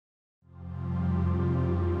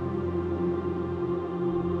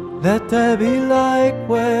Let there be light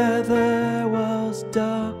where there was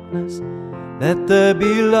darkness. Let there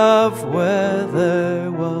be love where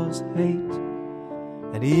there was hate.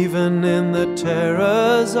 And even in the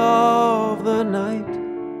terrors of the night,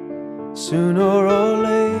 sooner or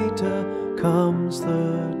later comes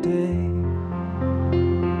the day.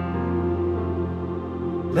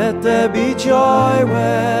 Let there be joy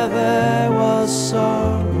where there was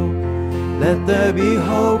sorrow. Let there be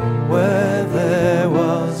hope where there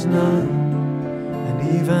was none.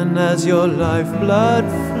 And even as your lifeblood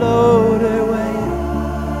flowed away,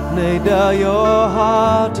 Nada, your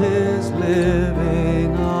heart is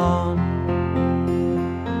living on.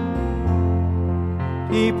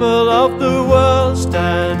 People of the world,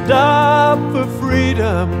 stand up for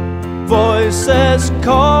freedom. Voices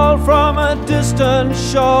call from a distant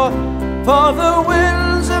shore, for the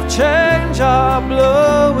winds of change are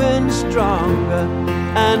blowing stronger,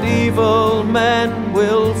 and evil men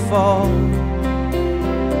will fall.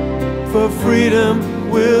 For freedom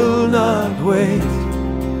will not wait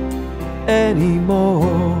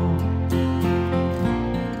anymore.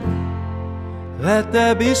 Let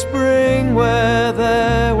there be spring where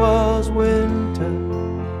there was winter.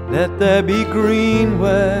 Let there be green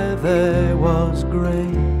where there was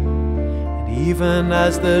grey. And even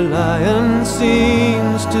as the lion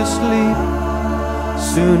seems to sleep,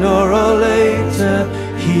 sooner or later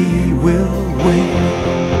he will wake.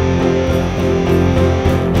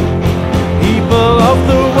 People of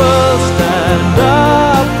the world, stand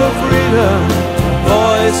up for freedom.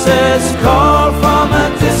 Voices call